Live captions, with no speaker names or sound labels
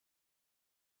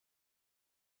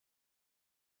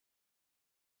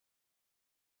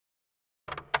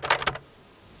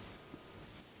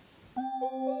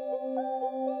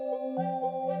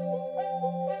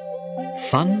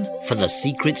Fun for the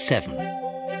Secret Seven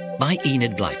by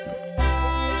Enid Blyton.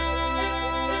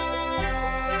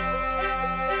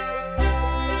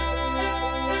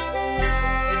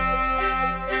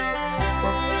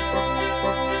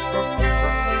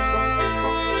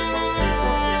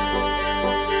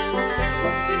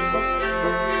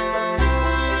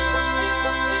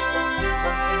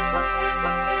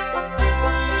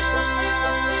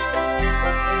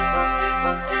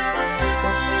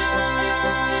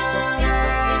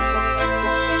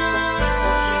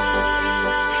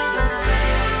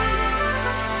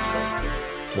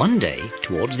 One day,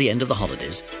 towards the end of the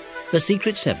holidays, the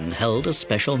Secret Seven held a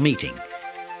special meeting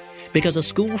because a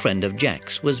school friend of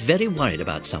Jack's was very worried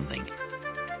about something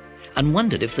and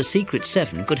wondered if the Secret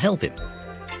Seven could help him.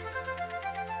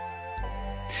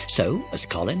 So, as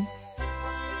Colin,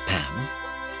 Pam,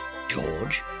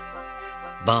 George,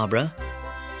 Barbara,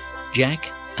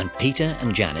 Jack and Peter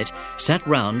and Janet sat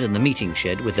round in the meeting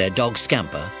shed with their dog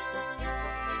Scamper,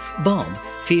 Bob,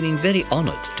 feeling very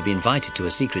honoured to be invited to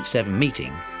a Secret Seven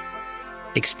meeting,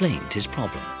 explained his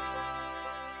problem.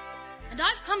 And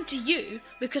I've come to you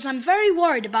because I'm very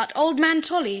worried about old man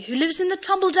Tolly, who lives in the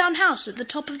tumble-down house at the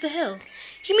top of the hill.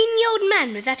 You mean the old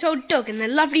man with that old dog and the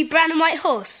lovely brown and white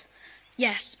horse?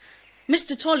 Yes.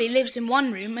 Mr. Tolly lives in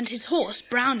one room and his horse,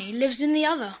 Brownie, lives in the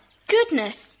other.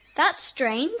 Goodness, that's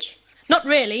strange. Not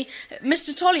really.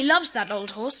 Mr. Tolly loves that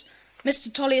old horse.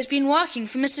 Mr. Tolly has been working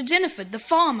for Mr. Dinnerford, the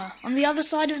farmer, on the other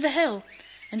side of the hill,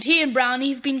 and he and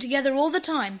Brownie have been together all the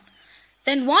time.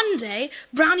 Then one day,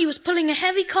 Brownie was pulling a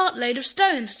heavy cartload of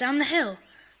stones down the hill,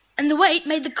 and the weight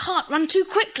made the cart run too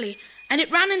quickly, and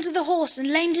it ran into the horse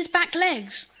and lamed his back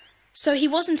legs. So he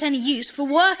wasn't any use for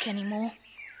work anymore.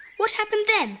 What happened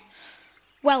then?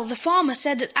 Well, the farmer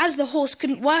said that as the horse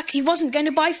couldn't work, he wasn't going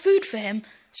to buy food for him,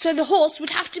 so the horse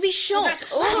would have to be shot.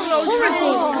 That's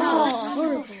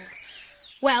horrible.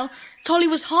 Well, Tolly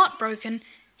was heartbroken.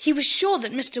 He was sure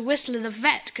that Mr. Whistler the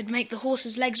vet could make the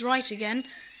horse's legs right again,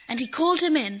 and he called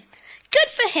him in. Good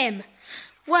for him!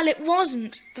 Well, it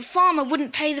wasn't. The farmer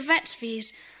wouldn't pay the vet's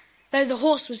fees, though the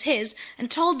horse was his,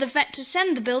 and told the vet to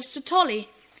send the bills to Tolly,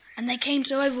 and they came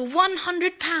to over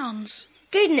 £100.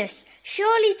 Goodness,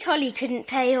 surely Tolly couldn't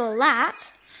pay all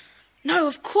that. No,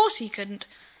 of course he couldn't,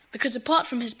 because apart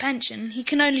from his pension, he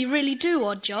can only really do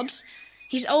odd jobs.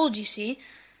 He's old, you see,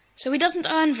 so he doesn't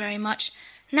earn very much.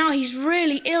 Now he's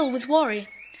really ill with worry.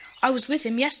 I was with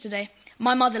him yesterday.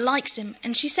 My mother likes him,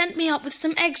 and she sent me up with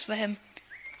some eggs for him.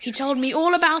 He told me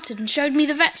all about it and showed me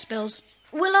the vet's bills.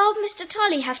 Will old Mr.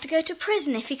 Tolly have to go to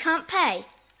prison if he can't pay?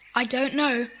 I don't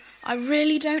know. I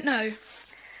really don't know.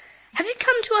 Have you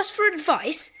come to us for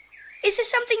advice? Is there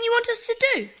something you want us to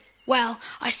do? Well,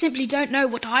 I simply don't know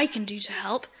what I can do to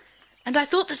help, and I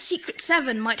thought the Secret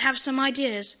Seven might have some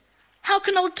ideas. How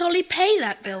can old Tolly pay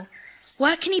that bill?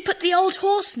 Where can he put the old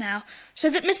horse now, so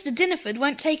that Mr. Dinnerford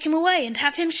won't take him away and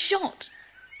have him shot?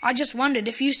 I just wondered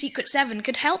if you Secret Seven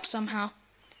could help somehow.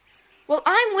 Well,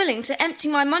 I'm willing to empty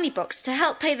my money box to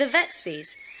help pay the vet's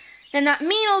fees. Then that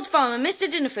mean old farmer,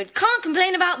 Mr. Dinnerford, can't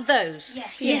complain about those.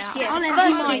 Yes. I'll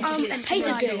empty mine and pay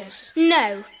the bills.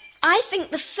 No, I think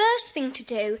the first thing to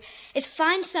do is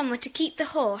find somewhere to keep the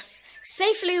horse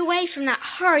safely away from that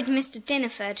horrid Mr.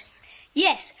 Dinnerford.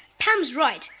 Yes, Pam's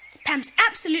right. Pam's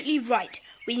absolutely right.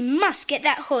 We must get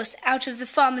that horse out of the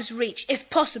farmer's reach, if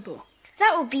possible.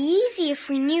 That would be easy if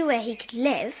we knew where he could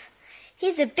live.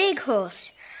 He's a big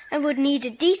horse and would need a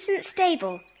decent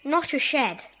stable, not a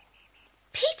shed.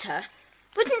 Peter,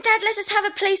 wouldn't Dad let us have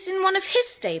a place in one of his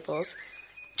stables?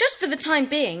 Just for the time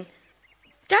being.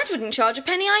 Dad wouldn't charge a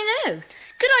penny, I know.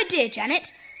 Good idea,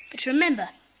 Janet. But remember,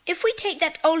 if we take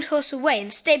that old horse away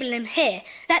and stable him here,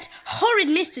 that horrid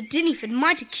Mr. Dinnerford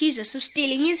might accuse us of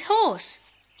stealing his horse.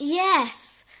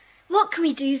 Yes. What can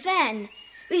we do then?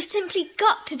 We've simply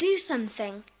got to do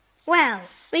something. Well,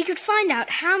 we could find out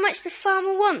how much the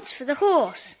farmer wants for the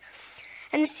horse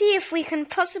and see if we can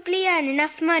possibly earn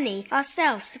enough money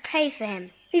ourselves to pay for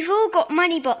him. We've all got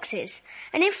money boxes,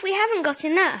 and if we haven't got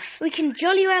enough, we can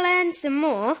jolly well earn some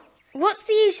more. What's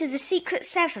the use of the Secret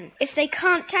Seven if they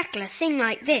can't tackle a thing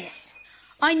like this?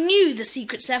 I knew the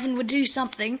Secret Seven would do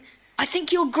something. I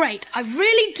think you're great. I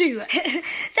really do.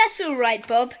 That's all right,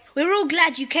 Bob. We're all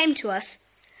glad you came to us.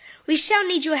 We shall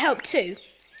need your help too.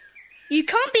 You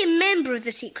can't be a member of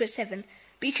the Secret Seven,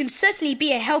 but you can certainly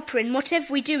be a helper in whatever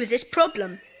we do with this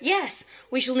problem. Yes,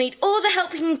 we shall need all the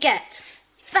help we can get.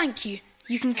 Thank you.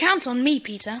 You can count on me,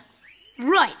 Peter.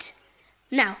 Right.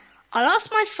 Now, I'll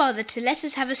ask my father to let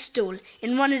us have a stall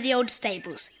in one of the old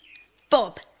stables.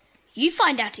 Bob, you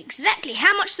find out exactly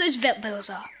how much those vet bills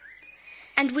are.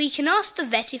 And we can ask the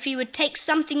vet if he would take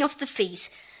something off the fees,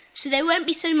 so there won't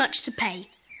be so much to pay.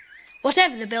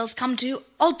 Whatever the bills come to,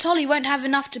 old Tolly won't have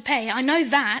enough to pay, I know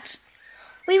that.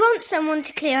 We want someone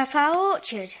to clear up our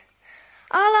orchard.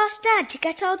 I'll ask Dad to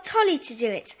get old Tolly to do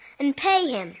it and pay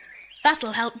him.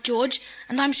 That'll help, George,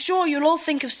 and I'm sure you'll all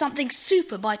think of something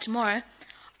super by tomorrow.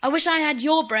 I wish I had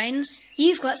your brains.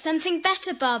 You've got something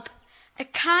better, Bob. A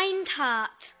kind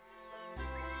heart.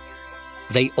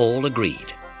 They all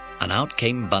agreed, and out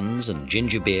came buns and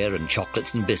ginger beer and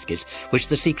chocolates and biscuits which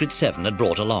the Secret Seven had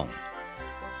brought along.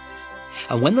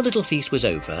 And when the little feast was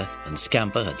over and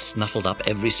Scamper had snuffled up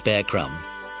every spare crumb,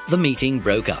 the meeting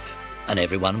broke up and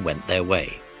everyone went their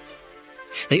way.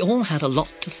 They all had a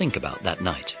lot to think about that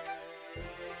night.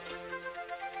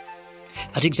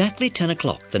 At exactly 10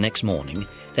 o'clock the next morning,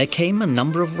 there came a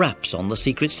number of raps on the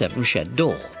Secret Seven shed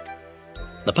door.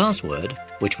 The password,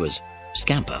 which was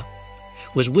Scamper,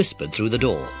 was whispered through the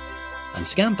door, and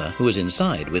Scamper, who was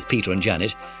inside with Peter and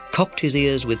Janet, cocked his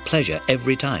ears with pleasure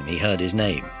every time he heard his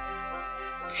name.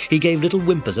 He gave little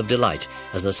whimpers of delight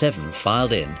as the seven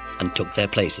filed in and took their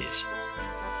places.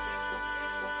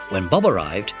 When Bob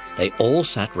arrived, they all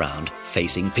sat round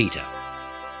facing Peter.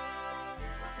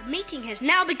 The meeting has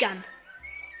now begun.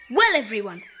 Well,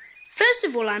 everyone, first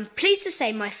of all, I'm pleased to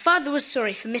say my father was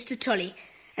sorry for Mr. Tolly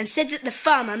and said that the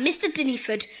farmer, Mr.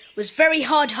 Dinneyford, was very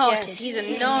hard-hearted. Yes, he's a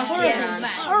nasty man.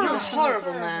 He's a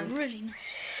horrible man. Really?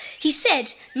 He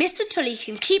said Mr. Tolly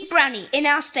can keep Brownie in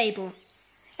our stable,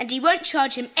 and he won't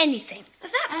charge him anything.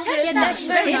 That's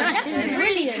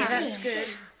brilliant. That's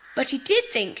good. But he did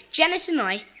think Janet and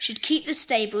I should keep the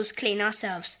stables clean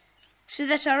ourselves, so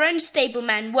that our own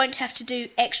stableman won't have to do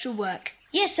extra work.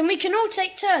 Yes, and we can all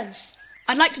take turns.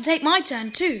 I'd like to take my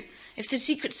turn too, if the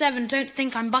Secret Seven don't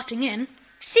think I'm butting in.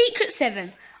 Secret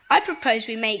Seven, I propose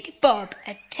we make Bob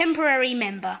a temporary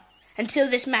member until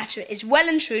this matter is well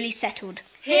and truly settled.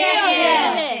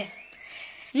 Hear!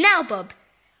 Now, Bob,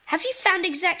 have you found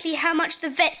exactly how much the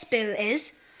vet's bill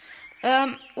is?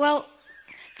 Well,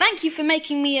 thank you for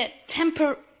making me a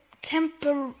temporary,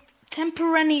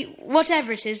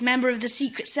 whatever it is, member of the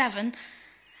Secret Seven.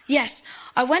 Yes,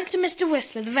 I went to Mr.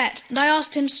 Whistler, the vet, and I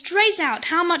asked him straight out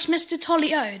how much Mr.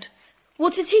 Tolly owed.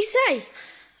 What did he say?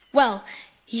 Well,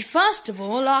 he first of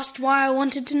all asked why I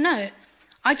wanted to know.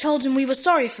 I told him we were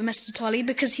sorry for Mr. Tolly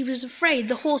because he was afraid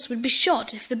the horse would be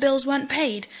shot if the bills weren't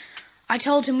paid. I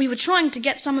told him we were trying to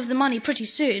get some of the money pretty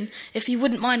soon, if he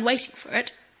wouldn't mind waiting for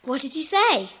it. What did he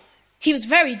say? He was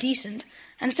very decent,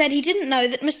 and said he didn't know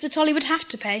that Mr. Tolly would have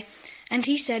to pay, and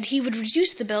he said he would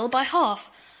reduce the bill by half,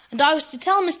 and I was to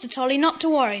tell Mr. Tolly not to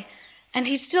worry, and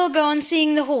he'd still go on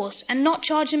seeing the horse and not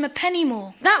charge him a penny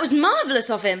more. That was marvellous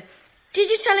of him. Did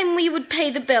you tell him we would pay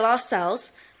the bill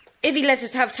ourselves, if he let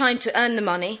us have time to earn the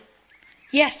money?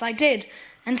 Yes, I did,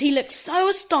 and he looked so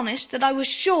astonished that I was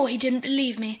sure he didn't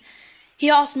believe me. He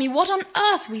asked me what on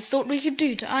earth we thought we could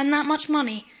do to earn that much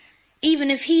money.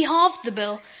 Even if he halved the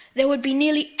bill, there would be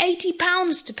nearly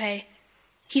 £80 to pay.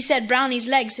 He said Brownie's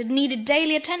legs had needed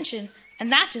daily attention,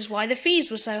 and that is why the fees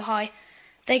were so high.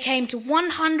 They came to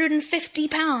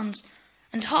 £150,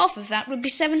 and half of that would be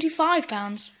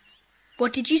 £75.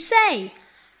 What did you say?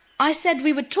 I said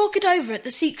we would talk it over at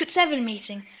the Secret Seven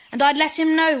meeting, and I'd let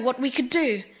him know what we could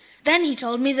do. Then he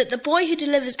told me that the boy who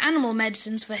delivers animal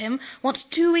medicines for him wants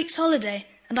 2 weeks' holiday,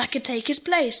 and I could take his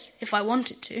place, if I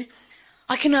wanted to.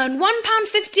 I can earn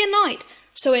 £1.50 a night,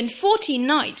 so in 14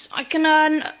 nights I can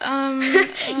earn,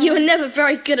 You were never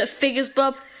very good at figures,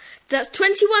 Bob. That's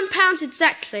 £21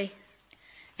 exactly.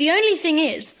 The only thing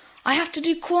is, I have to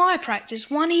do choir practice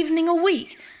one evening a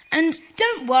week, and...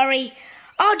 Don't worry,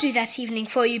 I'll do that evening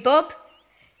for you, Bob.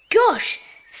 Gosh,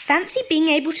 fancy being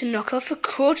able to knock off a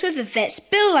quarter of the vet's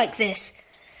bill like this.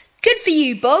 Good for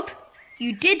you, Bob.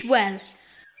 You did well.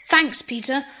 Thanks,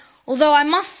 Peter, although I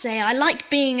must say I like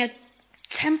being a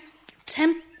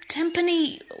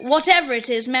Tempany, whatever it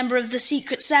is, member of the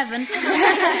Secret Seven.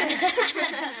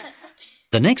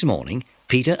 The next morning,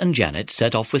 Peter and Janet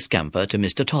set off with Scamper to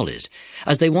Mr. Tolly's,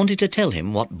 as they wanted to tell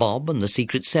him what Bob and the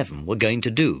Secret Seven were going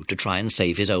to do to try and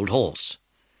save his old horse.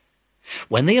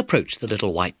 When they approached the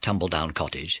little white tumble-down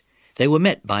cottage, they were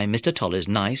met by Mr. Tolly's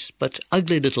nice but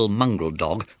ugly little mongrel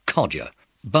dog, Codger,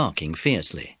 barking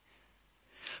fiercely.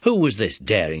 Who was this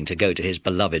daring to go to his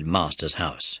beloved master's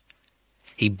house?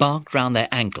 He barked round their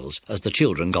ankles as the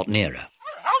children got nearer.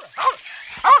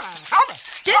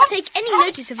 Don't take any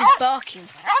notice of his barking.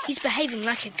 He's behaving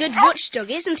like a good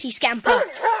watchdog, isn't he, Scamper?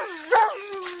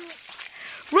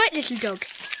 Right, little dog.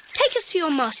 Take us to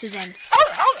your master, then.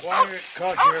 Quiet,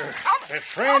 Codger. They're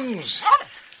friends.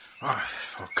 Oh,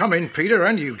 come in, Peter,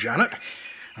 and you, Janet.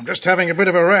 I'm just having a bit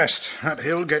of a rest. That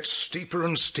hill gets steeper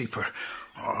and steeper.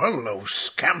 Oh, hello,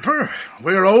 Scamper.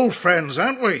 We're old friends,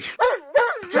 aren't we?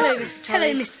 Hello, Mr.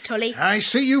 Tolly. Hello, Mr. Tolly. I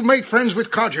see you've made friends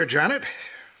with Codger, Janet.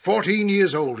 14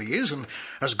 years old he is, and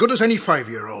as good as any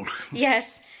 5-year-old.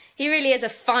 Yes, he really is a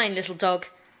fine little dog.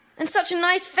 And such a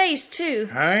nice face, too.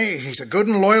 Aye, he's a good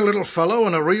and loyal little fellow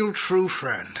and a real true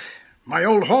friend. My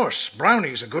old horse,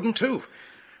 Brownie's a good one, too.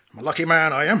 I'm a lucky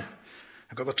man, I am.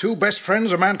 I've got the two best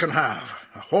friends a man can have,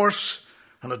 a horse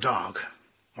and a dog.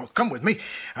 Well, come with me,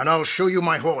 and I'll show you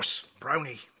my horse,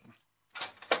 Brownie.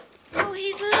 Oh,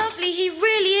 he's lovely. He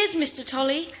really is, Mr.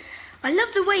 Tolly. I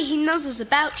love the way he nuzzles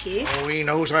about you. Oh, he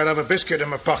knows I'll have a biscuit in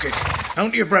my pocket.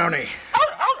 Don't you, Brownie?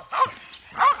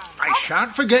 I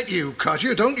shan't forget you,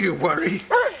 Codger, don't you worry.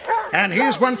 And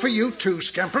here's one for you too,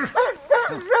 Scamper.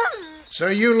 So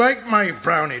you like my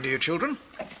Brownie, dear children?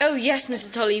 Oh, yes,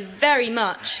 Mr. Tolly, very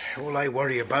much. All I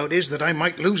worry about is that I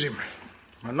might lose him.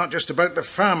 And not just about the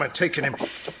farmer taking him.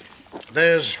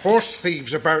 There's horse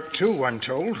thieves about too, I'm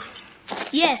told.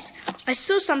 Yes, I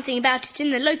saw something about it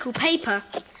in the local paper.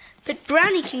 But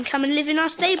Brownie can come and live in our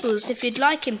stables if you'd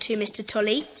like him to, Mr.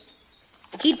 Tolly.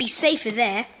 He'd be safer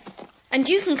there. And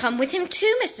you can come with him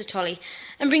too, Mr. Tolly,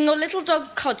 and bring your little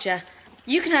dog Codger.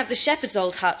 You can have the shepherd's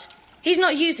old hut. He's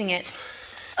not using it.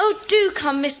 Oh, do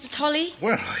come, Mr. Tolly.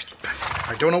 Well,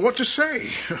 I don't know what to say.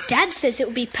 Dad says it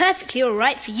will be perfectly all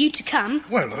right for you to come.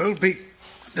 Well, I'll be...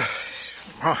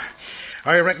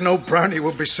 I reckon old Brownie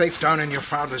will be safe down in your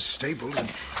father's stables. And,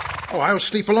 I'll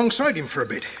sleep alongside him for a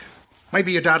bit.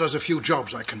 Maybe your dad has a few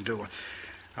jobs I can do.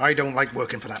 I don't like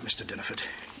working for that Mr. Diniford.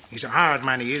 He's a hard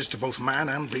man, he is, to both man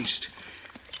and beast.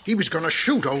 He was going to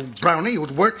shoot old Brownie,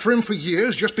 who'd worked for him for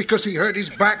years, just because he hurt his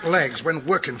back legs when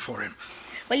working for him.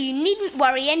 Well, you needn't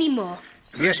worry any more.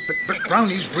 Yes, but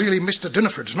Brownie's really Mr.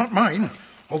 Diniford's, not mine.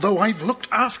 Although I've looked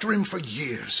after him for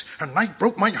years, and I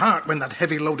broke my heart when that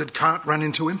heavy-loaded cart ran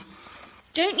into him.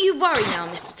 Don't you worry now,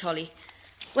 Mr. Tolly.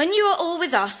 When you are all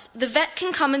with us, the vet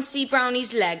can come and see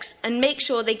Brownie's legs and make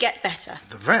sure they get better.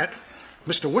 The vet?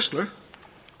 Mr. Whistler?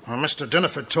 Well, Mr.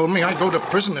 Diniford told me I'd go to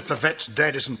prison if the vet's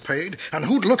debt isn't paid, and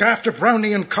who'd look after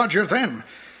Brownie and Codger then?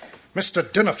 Mr.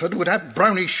 Diniford would have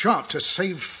Brownie shot to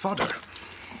save fodder.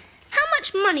 How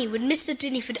much money would Mr.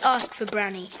 Diniford ask for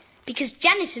Brownie? Because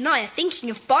Janet and I are thinking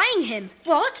of buying him.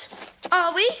 What?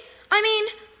 Are we? I mean...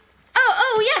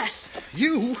 Oh, yes.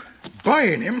 You?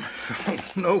 Buying him?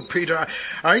 No, Peter.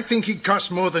 I think he'd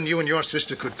cost more than you and your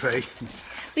sister could pay.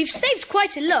 We've saved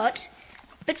quite a lot,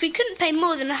 but we couldn't pay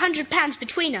more than £100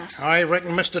 between us. I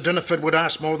reckon Mr. Diniford would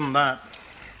ask more than that.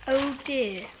 Oh,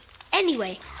 dear.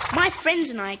 Anyway, my friends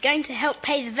and I are going to help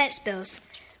pay the vet's bills.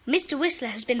 Mr. Whistler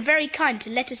has been very kind to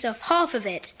let us off half of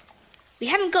it. We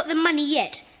haven't got the money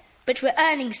yet, but we're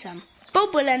earning some.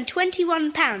 Bob will earn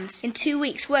 £21 in 2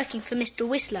 weeks working for Mr.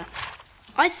 Whistler.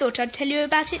 I thought I'd tell you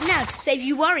about it now to save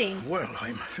you worrying. Well,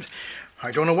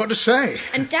 I don't know what to say.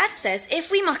 And Dad says if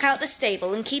we muck out the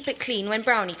stable and keep it clean when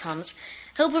Brownie comes,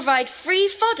 he'll provide free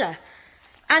fodder.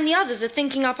 And the others are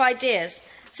thinking up ideas.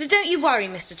 So don't you worry,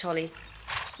 Mr. Tolly.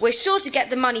 We're sure to get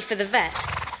the money for the vet,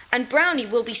 and Brownie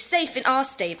will be safe in our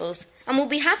stables, and we'll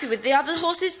be happy with the other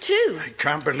horses too. I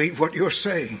can't believe what you're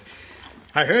saying.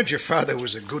 I heard your father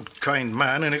was a good, kind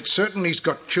man, and it's certain he's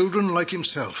got children like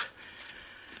himself.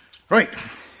 Right,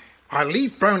 I'll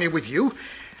leave Brownie with you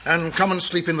and come and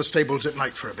sleep in the stables at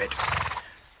night for a bit.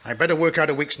 I'd better work out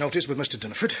a week's notice with Mr.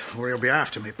 Diniford, or he'll be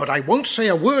after me. But I won't say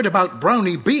a word about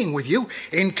Brownie being with you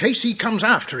in case he comes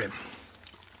after him.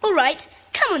 All right,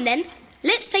 come on then.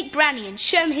 Let's take Brownie and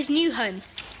show him his new home.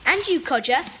 And you,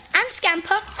 Codger, and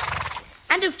Scamper.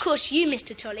 And of course you,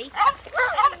 Mr. Tolly.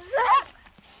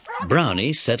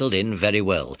 Brownie settled in very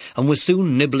well and was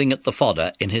soon nibbling at the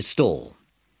fodder in his stall.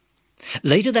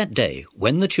 Later that day,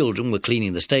 when the children were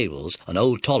cleaning the stables and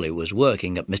old Tolly was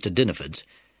working at Mr. Diniford's,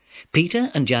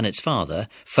 Peter and Janet's father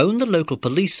phoned the local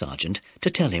police sergeant to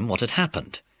tell him what had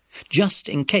happened, just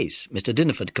in case Mr.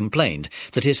 Diniford complained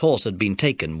that his horse had been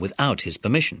taken without his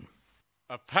permission.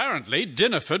 Apparently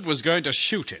Diniford was going to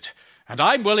shoot it, and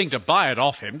I'm willing to buy it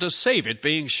off him to save it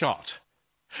being shot.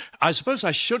 I suppose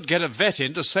I should get a vet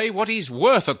in to say what he's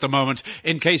worth at the moment,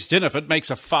 in case Diniford makes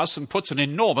a fuss and puts an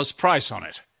enormous price on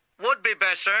it. Would be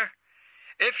best, sir.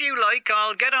 If you like,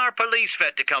 I'll get our police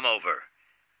vet to come over.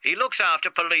 He looks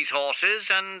after police horses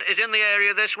and is in the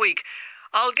area this week.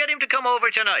 I'll get him to come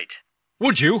over tonight.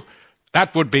 Would you?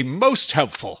 That would be most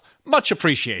helpful. Much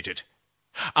appreciated.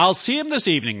 I'll see him this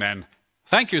evening, then.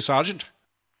 Thank you, Sergeant.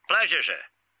 Pleasure, sir.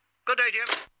 Good day,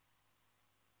 Jim.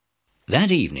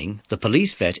 That evening, the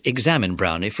police vet examined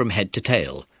Brownie from head to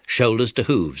tail, shoulders to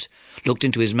hooves, looked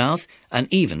into his mouth and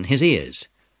even his ears.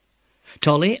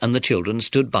 Tolly and the children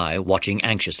stood by, watching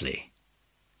anxiously.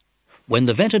 When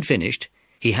the vet had finished,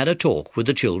 he had a talk with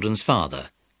the children's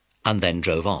father, and then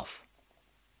drove off.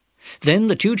 Then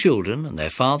the two children and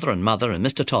their father and mother and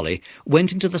Mr. Tolly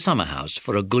went into the summer house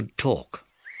for a good talk.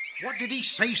 What did he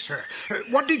say, sir?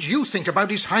 What did you think about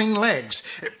his hind legs?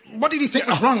 What did he think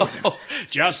was wrong with him?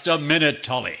 Just a minute,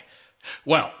 Tolly.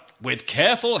 Well, with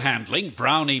careful handling,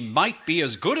 Brownie might be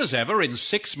as good as ever in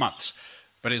 6 months,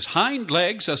 but his hind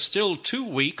legs are still too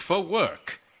weak for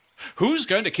work. Who's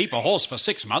going to keep a horse for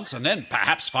 6 months and then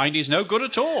perhaps find he's no good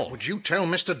at all? Would you tell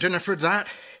Mr. Dinnerford that?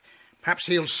 Perhaps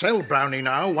he'll sell Brownie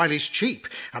now while he's cheap,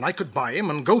 and I could buy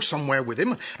him and go somewhere with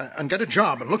him and get a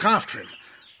job and look after him.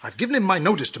 I've given him my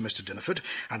notice to Mr. Dinnerford,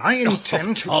 and I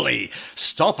intend to... Tolly,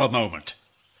 stop a moment.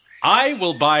 I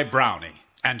will buy Brownie,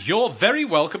 and you're very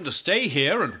welcome to stay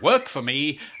here and work for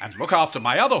me and look after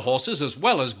my other horses as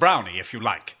well as Brownie, if you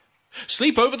like.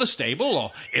 Sleep over the stable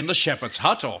or in the shepherd's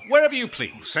hut or wherever you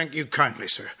please. Thank you kindly,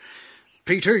 sir.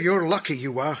 Peter, you're lucky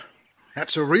you are.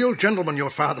 That's a real gentleman your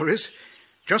father is.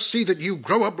 Just see that you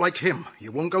grow up like him.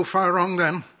 You won't go far wrong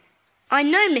then. I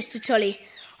know, Mr. Tolly.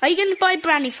 Are you going to buy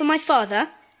Brownie for my father?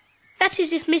 That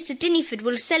is, if Mr. Dinnerford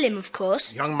will sell him, of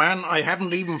course. Young man, I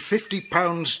haven't even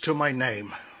 £50 to my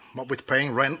name, what with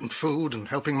paying rent and food and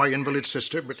helping my invalid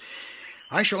sister, but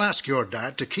I shall ask your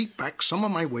dad to keep back some of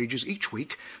my wages each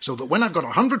week so that when I've got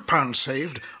 £100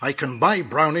 saved, I can buy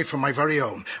Brownie for my very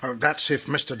own. That's if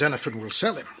Mr. Dinnerford will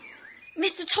sell him.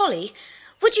 Mr. Tolly,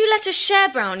 would you let us share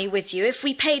Brownie with you if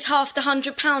we paid half the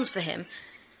 £100 for him?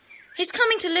 He's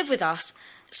coming to live with us,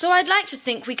 so I'd like to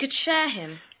think we could share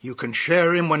him. You can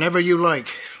share him whenever you like,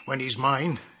 when he's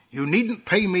mine. You needn't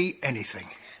pay me anything.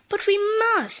 But we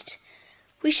must.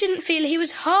 We shouldn't feel he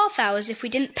was half ours if we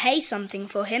didn't pay something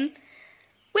for him.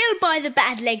 We'll buy the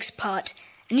bad legs part,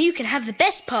 and you can have the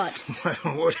best part.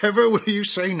 Well, whatever will you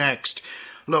say next?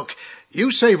 Look, you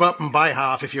save up and buy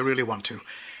half if you really want to.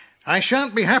 I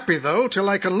shan't be happy, though, till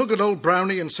I can look at old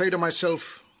Brownie and say to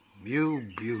myself,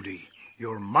 "You beauty,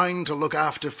 you're mine to look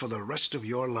after for the rest of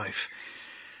your life."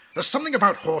 There's something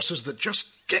about horses that just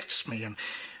gets me, and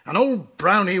old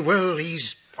Brownie, well,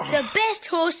 he's... The best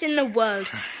horse in the world.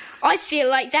 I feel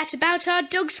like that about our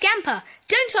dog Scamper.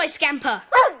 Don't I, Scamper?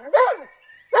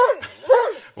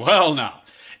 Well, now,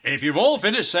 if you've all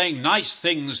finished saying nice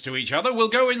things to each other, we'll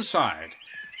go inside.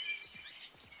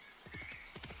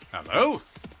 Hello?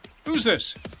 Who's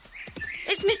this?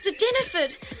 It's Mr.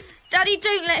 Dinnerford. Daddy,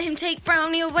 don't let him take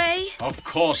Brownie away. Of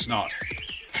course not.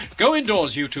 Go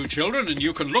indoors, you two children, and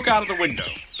you can look out of the window.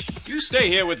 You stay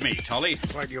here with me, Tolly.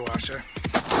 Right you are, sir.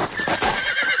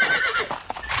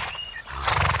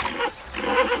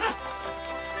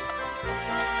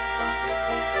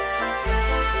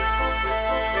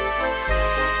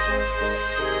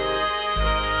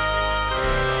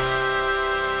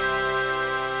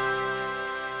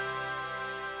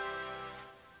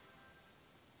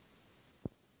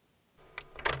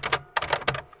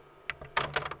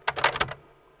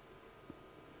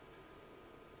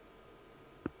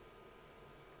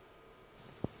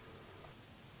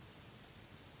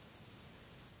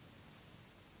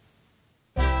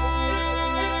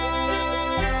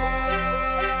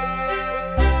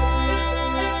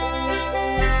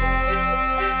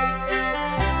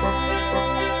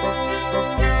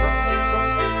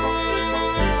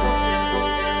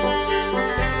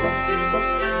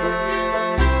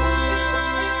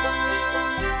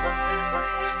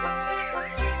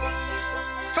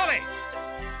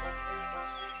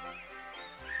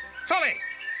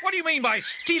 By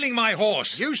stealing my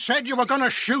horse. You said you were going to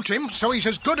shoot him, so he's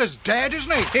as good as dead,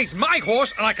 isn't he? He's my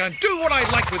horse, and I can do what I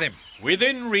like with him.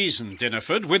 Within reason,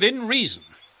 Dinnerford, within reason.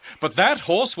 But that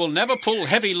horse will never pull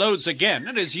heavy loads again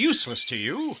and is useless to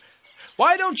you.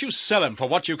 Why don't you sell him for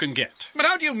what you can get? But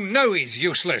how do you know he's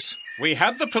useless? We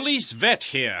had the police vet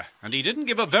here, and he didn't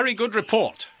give a very good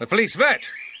report. The police vet?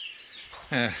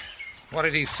 What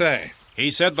did he say? He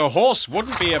said the horse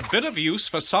wouldn't be a bit of use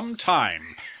for some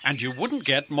time, and you wouldn't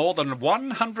get more than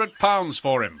 £100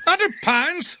 for him.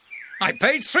 £100? I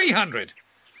paid £300.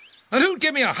 And who'd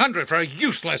give me £100 for a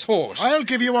useless horse? I'll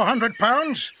give you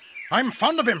 £100. I'm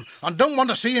fond of him and don't want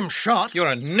to see him shot. You're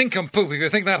a nincompoop if you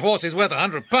think that horse is worth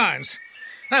 £100.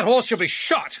 That horse should be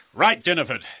shot. Right,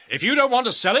 Dinnerford. If you don't want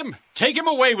to sell him, take him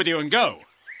away with you and go.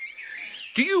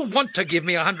 Do you want to give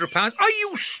me £100? Are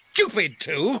you stupid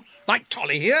too? Like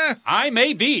Tolly here? I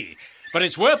may be, but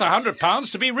it's worth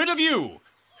 £100 to be rid of you.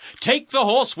 Take the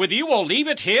horse with you or leave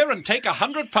it here and take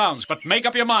 £100, but make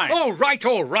up your mind. All right,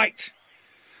 all right.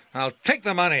 I'll take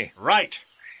the money. Right.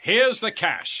 Here's the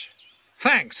cash.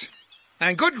 Thanks.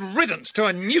 And good riddance to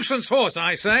a nuisance horse,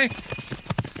 I say.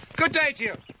 Good day to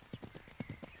you.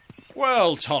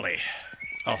 Well, Tolly,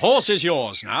 a horse is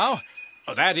yours now.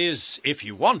 That is, if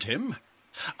you want him.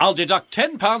 I'll deduct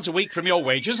 £10 a week from your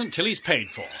wages until he's paid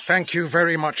for. Thank you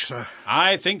very much, sir.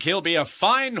 I think he'll be a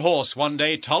fine horse one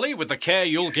day, Tolly, with the care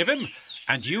you'll give him,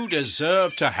 and you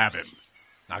deserve to have him.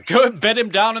 Now go and bed him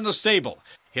down in the stable.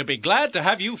 He'll be glad to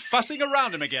have you fussing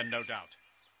around him again, no doubt.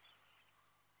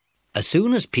 As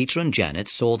soon as Peter and Janet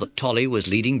saw that Tolly was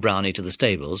leading Brownie to the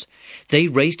stables, they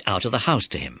raced out of the house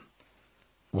to him.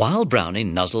 While Brownie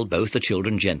nuzzled both the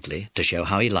children gently to show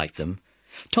how he liked them,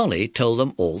 Tolly told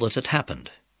them all that had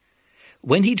happened.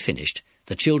 When he'd finished,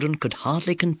 the children could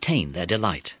hardly contain their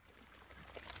delight.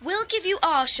 We'll give you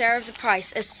our share of the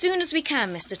price as soon as we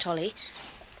can, Mr. Tolly.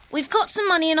 We've got some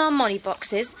money in our money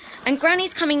boxes, and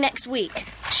Granny's coming next week.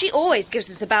 She always gives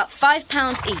us about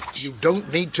 £5 each. You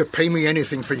don't need to pay me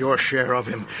anything for your share of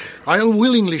him. I'll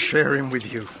willingly share him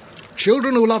with you.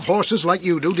 Children who love horses like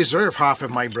you do deserve half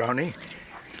of my Brownie.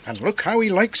 And look how he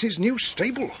likes his new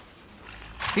stable.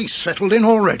 He's settled in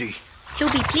already.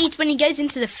 He'll be pleased when he goes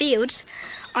into the fields.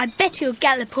 I bet he'll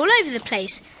gallop all over the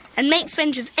place and make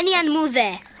friends with any animal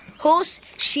there. Horse,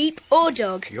 sheep or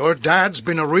dog. Your dad's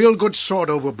been a real good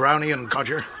sort over Brownie and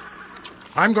Codger.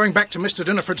 I'm going back to Mr.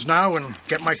 Dinnerford's now and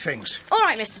get my things. All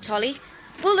right, Mr. Tolly.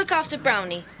 We'll look after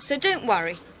Brownie, so don't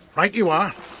worry. Right you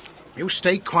are. You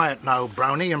stay quiet now,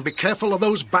 Brownie, and be careful of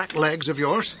those back legs of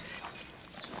yours.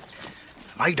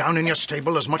 Lie down in your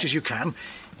stable as much as you can,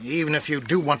 even if you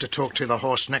do want to talk to the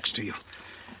horse next to you.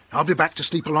 I'll be back to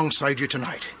sleep alongside you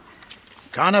tonight.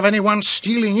 Can't have anyone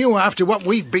stealing you after what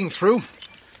we've been through.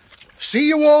 See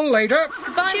you all later.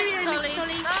 Goodbye, Cheerio, Mr.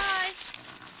 Tolly. Bye.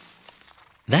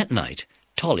 That night,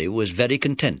 Tolly was very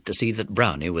content to see that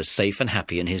Brownie was safe and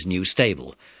happy in his new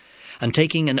stable, and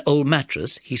taking an old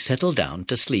mattress, he settled down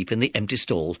to sleep in the empty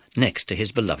stall next to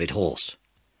his beloved horse.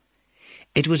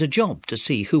 It was a job to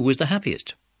see who was the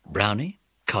happiest, Brownie,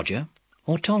 Codger,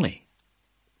 or Tolly.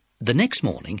 The next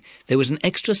morning, there was an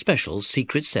extra special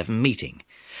Secret 7 meeting,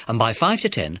 and by 5 to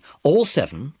 10, all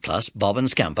 7, plus Bob and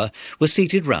Scamper, were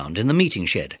seated round in the meeting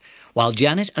shed, while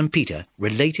Janet and Peter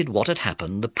related what had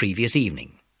happened the previous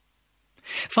evening.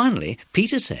 Finally,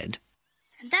 Peter said,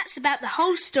 And that's about the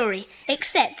whole story,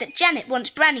 except that Janet wants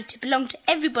Brownie to belong to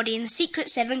everybody in the Secret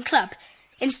 7 club,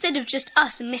 instead of just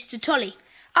us and Mr. Tolly.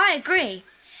 I agree.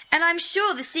 And I'm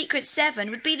sure the Secret 7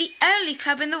 would be the only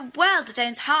club in the world that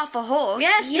owns half a horse.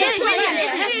 Yes.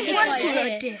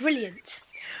 Brilliant.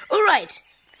 All right,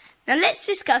 now let's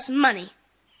discuss money.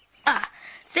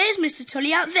 There's Mr.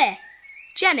 Tolly out there.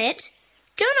 Janet,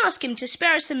 go and ask him to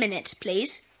spare us a minute,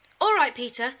 please. All right,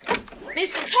 Peter.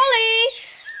 Mr. Tolly!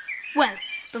 Well,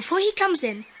 before he comes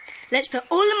in, let's put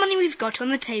all the money we've got on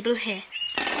the table here.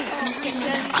 I'm just getting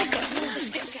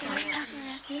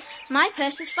My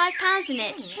purse has £5 in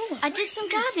it. I did some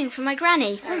gardening for my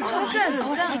granny. Well done.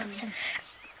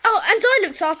 Oh, and I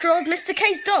looked after old Mr.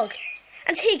 K's dog,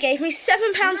 and he gave me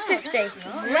 £7.50.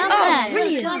 Well done.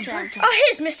 Brilliant. Well done. Oh,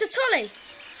 here's Mr. Tolly.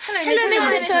 Hello,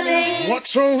 Mr. Tolly.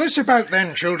 What's all this about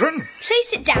then, children? Please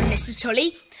sit down, Mr.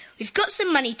 Tolly. We've got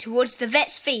some money towards the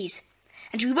vet's fees,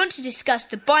 and we want to discuss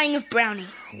the buying of Brownie.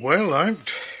 Well,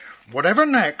 whatever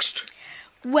next.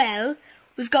 Well,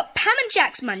 we've got Pam and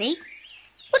Jack's money.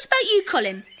 What about you,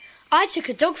 Colin? I took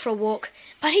a dog for a walk,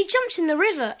 but he jumped in the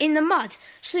river in the mud,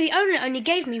 so the owner only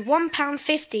gave me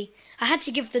 £1.50. I had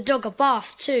to give the dog a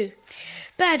bath too.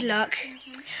 Bad luck.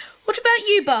 What about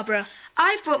you, Barbara?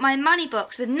 I've brought my money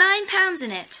box with £9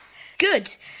 in it.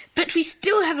 Good, but we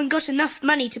still haven't got enough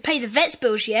money to pay the vet's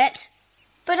bills yet.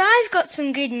 But I've got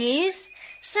some good news.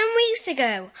 Some weeks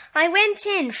ago, I went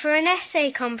in for an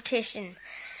essay competition,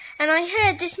 and I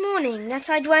heard this morning that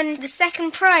I'd won the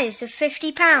second prize of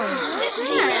 £50.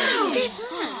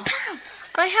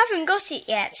 £50? I haven't got it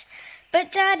yet,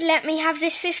 but Dad let me have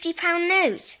this £50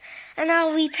 note, and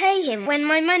I'll repay him when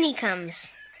my money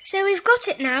comes. So we've got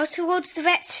it now towards the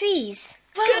vet's fees.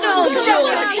 Good old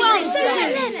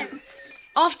George.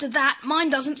 After that, mine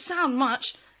doesn't sound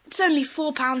much. It's only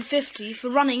 £4.50 for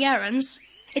running errands.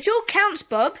 It all counts,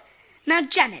 Bob. Now,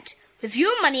 Janet, with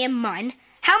your money and mine,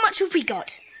 how much have we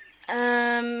got?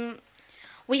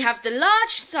 We have the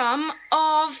large sum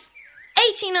of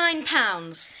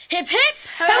 £89. Hip, hip,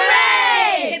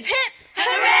 hooray! Hip, hip,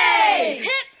 Hooray! Hip,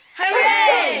 hip,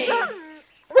 hooray!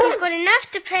 We've got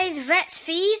enough to pay the vet's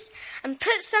fees and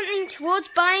put something towards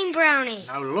buying Brownie.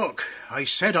 Now look, I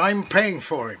said I'm paying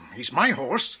for him. He's my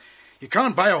horse. You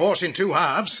can't buy a horse in two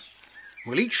halves.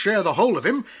 We'll each share the whole of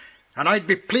him, and I'd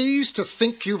be pleased to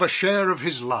think you've a share of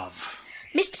his love.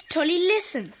 Mr. Tolly,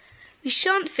 listen. We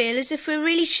shan't feel as if we're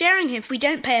really sharing him if we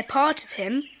don't pay a part of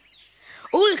him.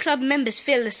 All the club members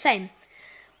feel the same.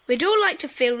 We'd all like to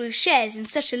feel we shares in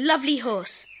such a lovely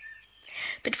horse.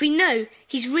 but we know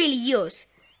he's really yours.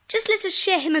 Just let us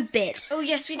share him a bit. Oh,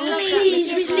 yes, we'd love Please,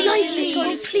 that, Mr. Mr.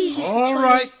 Tolly, please, Mr. All Tolly.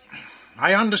 right,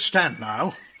 I understand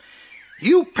now.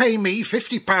 You pay me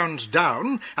 £50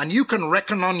 down, and you can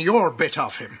reckon on your bit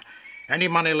of him. Any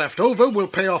money left over will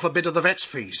pay off a bit of the vet's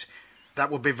fees. That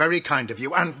would be very kind of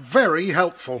you, and very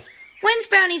helpful. When's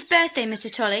Brownie's birthday,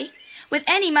 Mr. Tolly? With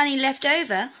any money left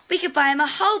over, we could buy him a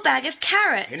whole bag of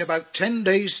carrots. In about 10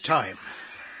 days' time.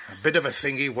 A bit of a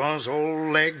thing he was,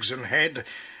 all legs and head.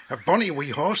 A bonny wee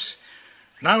horse.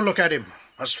 Now look at him.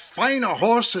 As fine a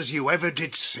horse as you ever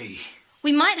did see.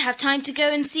 We might have time to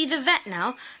go and see the vet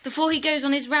now, before he goes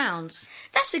on his rounds.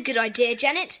 That's a good idea,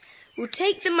 Janet. We'll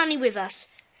take the money with us.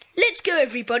 Let's go,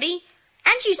 everybody.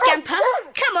 And you, Scamper.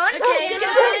 Come on. Okay, Come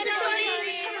on, Mr. Tolly.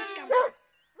 Come on, Scamper.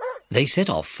 They set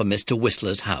off for Mr.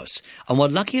 Whistler's house and were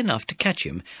lucky enough to catch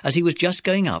him as he was just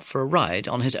going out for a ride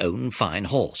on his own fine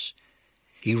horse.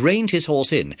 He reined his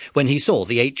horse in when he saw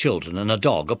the 8 children and a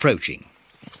dog approaching.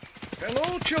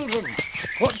 Hello, children.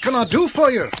 What can I do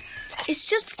for you? It's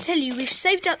just to tell you we've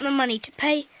saved up the money to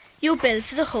pay your bill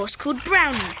for the horse called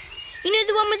Brownie. You know,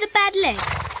 the one with the bad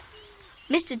legs?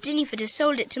 Mr. Dinneyford has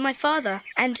sold it to my father,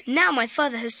 and now my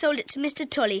father has sold it to Mr.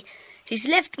 Tolly, who's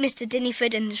left Mr.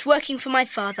 Dinneyford and is working for my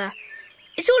father.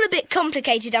 It's all a bit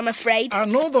complicated, I'm afraid. I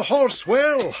know the horse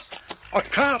well. A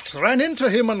cat ran into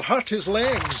him and hurt his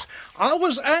legs. I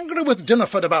was angry with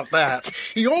Dinneyford about that.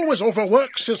 He always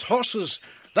overworks his horses.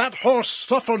 That horse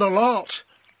suffered a lot.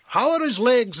 How are his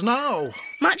legs now?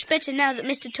 Much better now that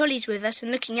Mr. Tolly's with us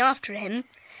and looking after him.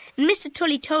 And Mr.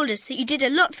 Tolly told us that you did a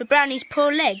lot for Brownie's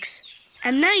poor legs.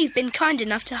 And now you've been kind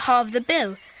enough to halve the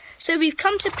bill. So we've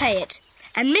come to pay it.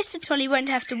 And Mr. Tolly won't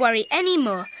have to worry any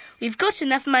more. We've got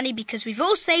enough money because we've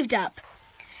all saved up.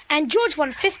 And George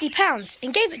won £50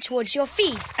 and gave it towards your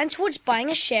fees and towards buying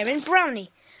a share in Brownie.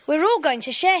 We're all going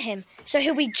to share him, so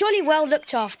he'll be jolly well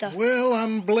looked after. Well,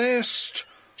 I'm blessed.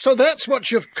 So that's what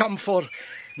you've come for.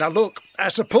 Now, look, I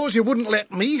suppose you wouldn't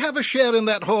let me have a share in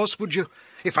that horse, would you?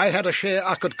 If I had a share,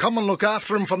 I could come and look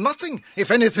after him for nothing. If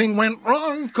anything went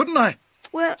wrong, couldn't I?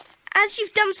 Well, as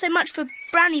you've done so much for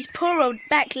Brownie's poor old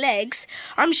back legs,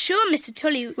 I'm sure Mr.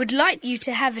 Tolly would like you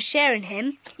to have a share in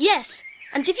him. Yes,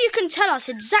 and if you can tell us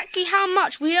exactly how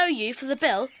much we owe you for the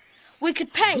bill, we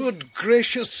could pay. Good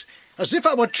gracious. As if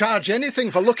I would charge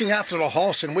anything for looking after a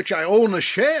horse in which I own a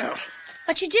share.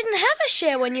 But you didn't have a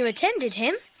share when you attended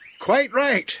him. Quite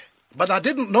right. But I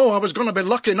didn't know I was going to be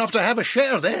lucky enough to have a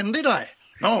share then, did I?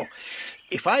 No.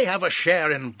 If I have a share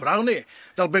in Brownie,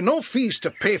 there'll be no fees to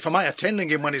pay for my attending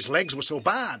him when his legs were so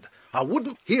bad. I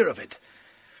wouldn't hear of it.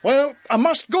 Well, I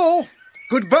must go.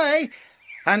 Goodbye.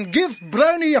 And give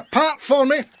Brownie a pat for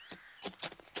me.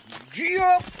 Gee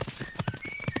up.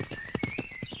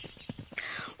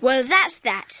 Well, that's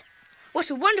that. What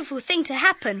a wonderful thing to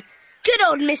happen. Good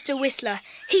old Mr. Whistler.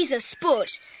 He's a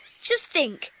sport. Just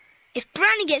think. If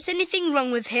Brownie gets anything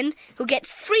wrong with him, he'll get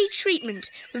free treatment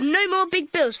with no more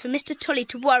big bills for Mr. Tolly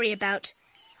to worry about.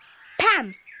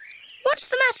 Pam, what's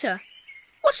the matter?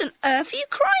 What on earth are you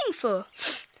crying for?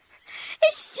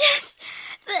 It's just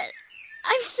that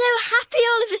I'm so happy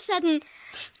all of a sudden.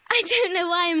 I don't know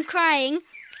why I'm crying.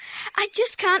 I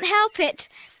just can't help it.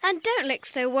 And don't look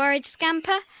so worried,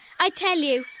 Scamper. I tell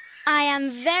you, I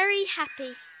am very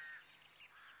happy.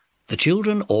 The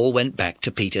children all went back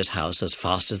to Peter's house as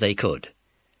fast as they could.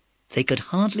 They could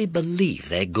hardly believe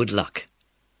their good luck.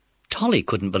 Tolly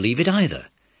couldn't believe it either,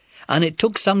 and it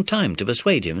took some time to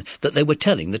persuade him that they were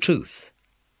telling the truth.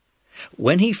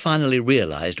 When he finally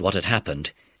realized what had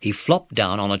happened, he flopped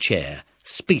down on a chair,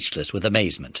 speechless with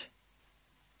amazement.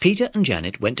 Peter and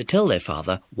Janet went to tell their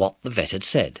father what the vet had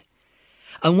said.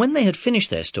 And when they had finished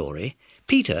their story,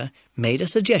 Peter made a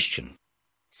suggestion.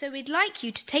 So we'd like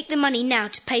you to take the money now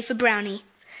to pay for Brownie,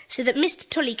 so that Mr.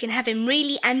 Tolly can have him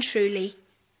really and truly.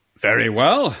 Very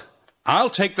well. I'll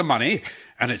take the money,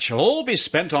 and it shall all be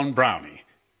spent on Brownie.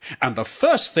 And the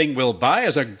first thing we'll buy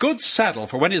is a good saddle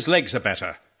for when his legs are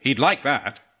better. He'd like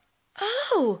that.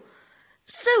 Oh,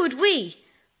 so would we.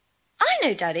 I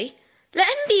know, Daddy. Let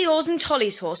him be yours and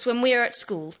Tolly's horse when we are at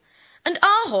school, and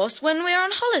our horse when we are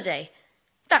on holiday.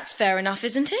 That's fair enough,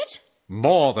 isn't it?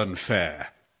 More than fair.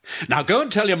 Now go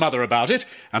and tell your mother about it,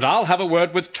 and I'll have a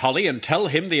word with Tolly and tell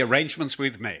him the arrangements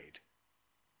we've made.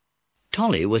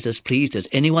 Tolly was as pleased as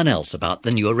anyone else about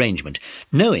the new arrangement,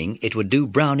 knowing it would do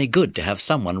Brownie good to have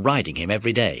someone riding him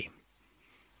every day.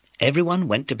 Everyone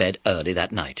went to bed early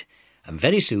that night, and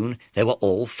very soon they were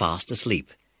all fast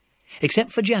asleep,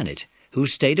 except for Janet, who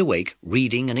stayed awake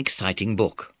reading an exciting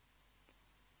book.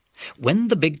 When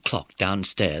the big clock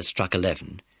downstairs struck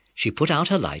 11, she put out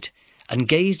her light and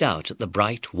gazed out at the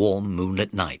bright, warm,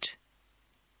 moonlit night.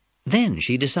 Then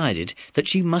she decided that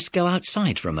she must go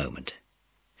outside for a moment.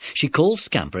 She called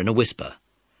Scamper in a whisper,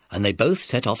 and they both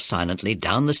set off silently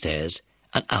down the stairs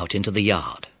and out into the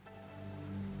yard.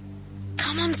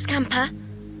 Come on, Scamper.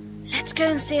 Let's go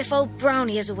and see if old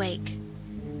Brownie is awake.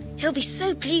 He'll be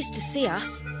so pleased to see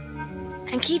us.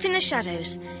 And keep in the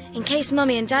shadows, in case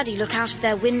Mummy and Daddy look out of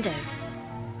their window.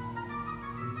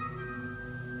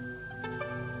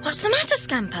 What's the matter,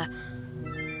 Scamper?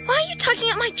 Why are you tugging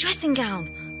at my dressing gown?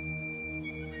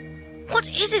 What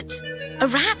is it? A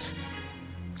rat?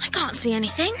 I can't see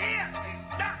anything.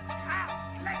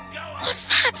 What's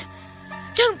that?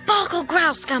 Don't bark or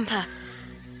growl, Scamper.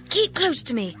 Keep close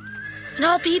to me, and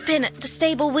I'll peep in at the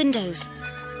stable windows.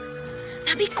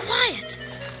 Now be quiet.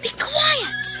 Be quiet.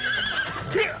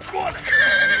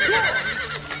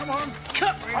 Come on,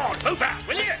 move out,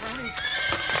 will you?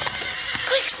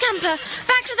 Quick, Scamper,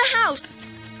 back to the house.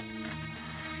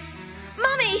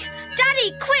 Mummy,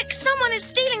 Daddy, quick, someone is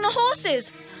stealing the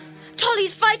horses.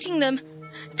 Tolly's fighting them.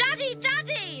 Daddy,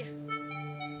 Daddy!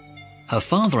 Her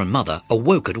father and mother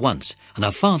awoke at once, and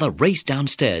her father raced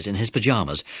downstairs in his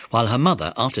pyjamas, while her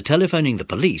mother, after telephoning the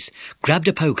police, grabbed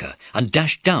a poker and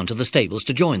dashed down to the stables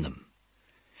to join them.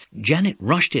 Janet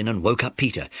rushed in and woke up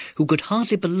Peter, who could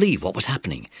hardly believe what was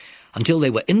happening, until they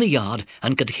were in the yard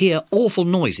and could hear awful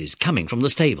noises coming from the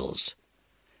stables.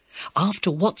 After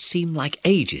what seemed like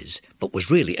ages, but was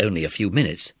really only a few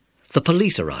minutes, the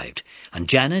police arrived, and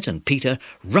Janet and Peter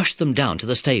rushed them down to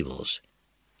the stables.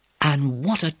 And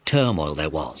what a turmoil there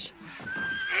was.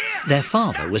 Their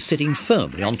father was sitting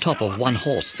firmly on top of one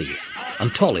horse thief,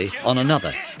 and Tolly on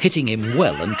another, hitting him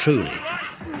well and truly.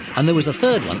 And there was a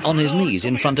third one on his knees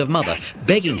in front of Mother,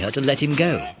 begging her to let him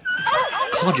go.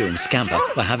 Codger and Scamper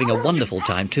were having a wonderful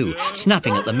time too,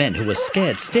 snapping at the men who were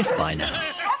scared stiff by now.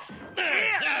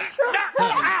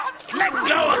 Let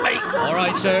go of me! All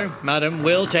right, sir, madam,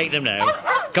 we'll take them now.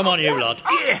 Come on, you lot.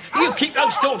 Yeah, you keep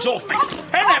those dogs off me.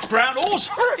 And that brown horse,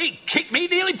 he kicked me,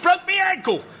 nearly broke me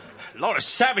ankle. A lot of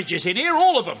savages in here,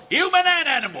 all of them, human and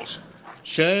animals.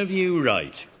 Serve you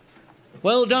right.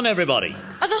 Well done, everybody.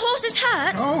 Are the horses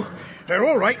hurt? Oh, they're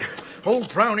all right.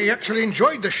 Old Brownie actually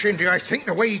enjoyed the shindy, I think,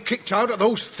 the way he kicked out at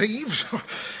those thieves.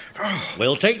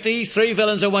 We'll take these three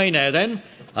villains away now, then,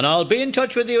 and I'll be in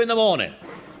touch with you in the morning.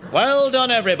 Well done,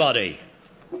 everybody.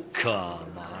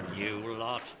 Come on, you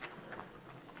lot.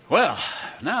 Well,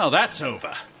 now that's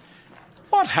over.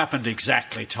 What happened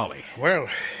exactly, Tolly? Well,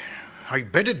 I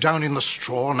bedded down in the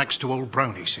straw next to old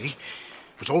Brownie, see?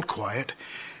 It was all quiet,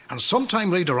 and sometime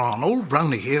later on, old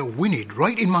Brownie here whinnied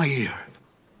right in my ear.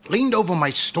 Leaned over my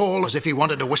stall as if he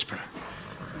wanted to whisper.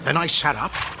 Then I sat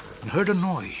up and heard a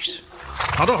noise.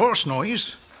 Not a horse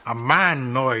noise, a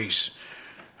man noise.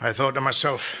 I thought to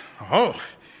myself, oh,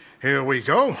 here we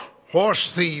go.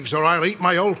 Horse thieves, or I'll eat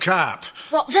my old cap.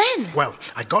 What then? Well,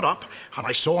 I got up and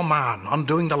I saw a man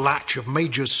undoing the latch of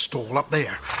Major's stall up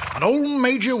there. And old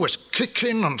Major was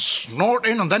kicking and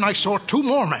snorting, and then I saw two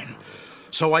more men.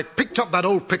 So I picked up that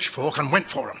old pitchfork and went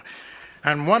for him.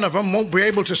 And one of them won't be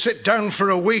able to sit down for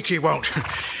a week, he won't.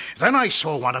 Then I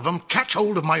saw one of them catch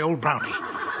hold of my old Brownie.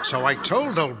 So I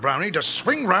told old Brownie to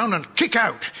swing round and kick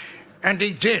out. And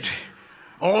he did.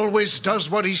 Always does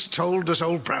what he's told, does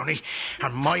old Brownie.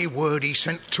 And my word, he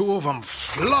sent two of them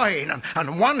flying,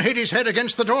 and one hit his head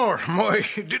against the door. Boy,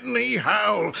 didn't he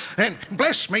howl. And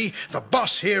bless me, the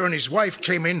boss here and his wife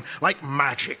came in like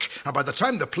magic. And by the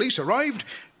time the police arrived,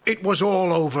 it was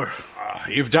all over.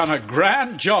 You've done a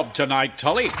grand job tonight,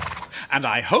 Tolly. And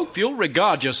I hope you'll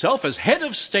regard yourself as head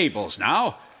of stables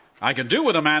now. I can do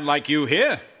with a man like you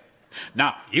here.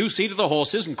 Now, you see to the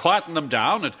horses and quieten them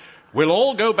down, and we'll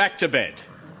all go back to bed.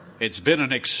 It's been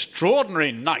an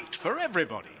extraordinary night for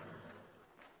everybody.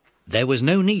 There was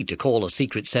no need to call a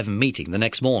Secret Seven meeting the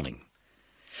next morning.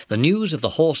 The news of the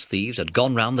horse thieves had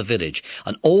gone round the village,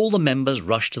 and all the members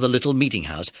rushed to the little meeting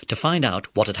house to find out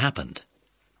what had happened.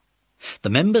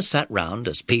 The members sat round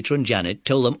as Peter and Janet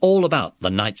told them all about the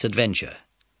night's adventure.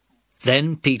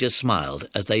 Then Peter smiled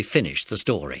as they finished the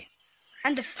story.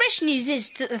 And the fresh news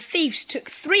is that the thieves took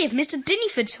 3 of Mr.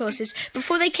 Dinnyford's horses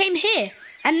before they came here,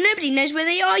 and nobody knows where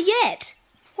they are yet.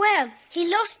 Well, he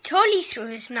lost Tolly through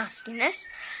his nastiness,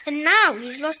 and now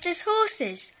he's lost his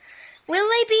horses. Will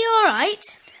they be all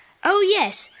right? Oh,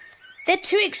 yes. They're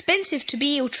too expensive to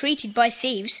be ill-treated by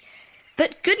thieves,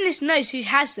 but goodness knows who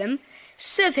has them.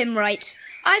 Serve him right.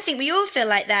 I think we all feel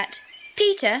like that.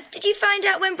 Peter, did you find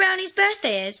out when Brownie's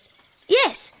birthday is?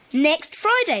 Yes, next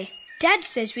Friday. Dad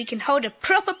says we can hold a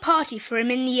proper party for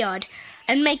him in the yard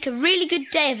and make a really good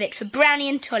day of it for Brownie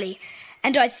and Tolly.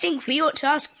 And I think we ought to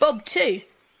ask Bob too.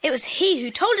 It was he who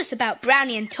told us about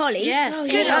Brownie and Tolly. Yes. Oh,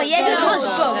 Good yes, old it was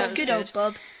Bob. Bob. That was Good old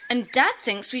Bob. And Dad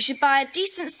thinks we should buy a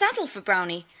decent saddle for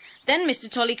Brownie. Then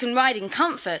Mr. Tolly can ride in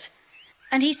comfort.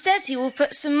 And he says he will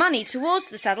put some money towards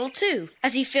the saddle too,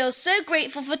 as he feels so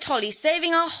grateful for Tolly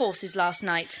saving our horses last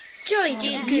night. Jolly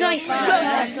dear's good. Nice. Good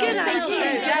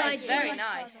idea. That is very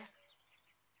nice.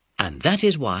 And that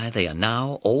is why they are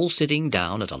now all sitting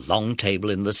down at a long table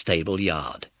in the stable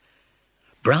yard.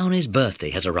 Brownie's birthday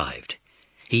has arrived.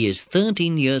 He is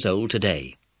 13 years old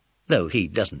today, though he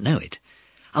doesn't know it,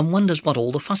 and wonders what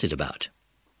all the fuss is about.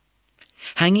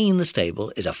 Hanging in the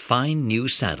stable is a fine new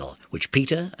saddle which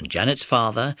Peter and Janet's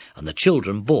father and the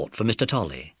children bought for Mr.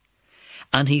 Tolly.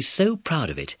 And he's so proud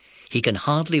of it, he can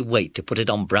hardly wait to put it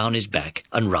on Brownie's back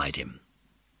and ride him.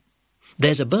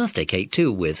 There's a birthday cake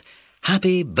too with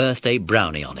Happy Birthday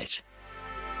Brownie on it.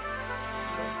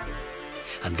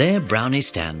 And there Brownie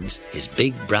stands, his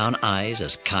big brown eyes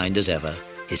as kind as ever,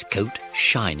 his coat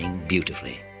shining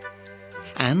beautifully.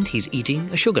 And he's eating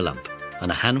a sugar lump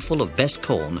and a handful of best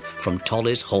corn from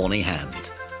Tolly's horny hand.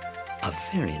 A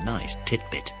very nice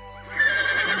titbit.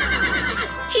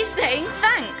 He's saying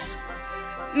thanks.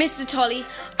 Mr. Tolly,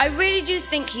 I really do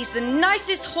think he's the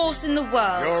nicest horse in the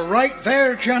world. You're right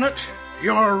there, Janet.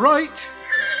 You're right.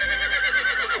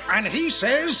 And he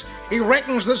says he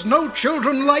reckons there's no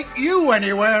children like you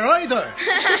anywhere either.